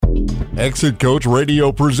Exit Coach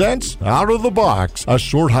Radio presents Out of the Box, a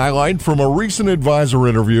short highlight from a recent advisor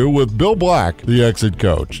interview with Bill Black, the Exit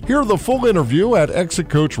Coach. Hear the full interview at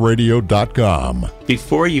exitcoachradio.com.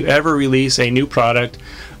 Before you ever release a new product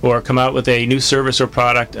or come out with a new service or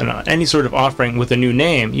product and any sort of offering with a new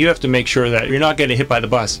name, you have to make sure that you're not getting hit by the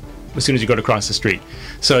bus as soon as you go to cross the street.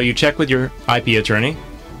 So you check with your IP attorney.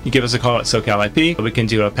 You give us a call at SoCal IP. We can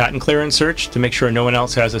do a patent clearance search to make sure no one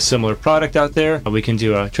else has a similar product out there. We can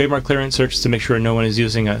do a trademark clearance search to make sure no one is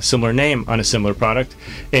using a similar name on a similar product,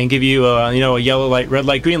 and give you a yellow light, red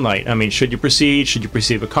light, green light. I mean, should you proceed? Should you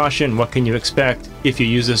perceive a caution? What can you expect if you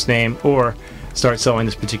use this name or start selling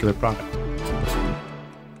this particular product?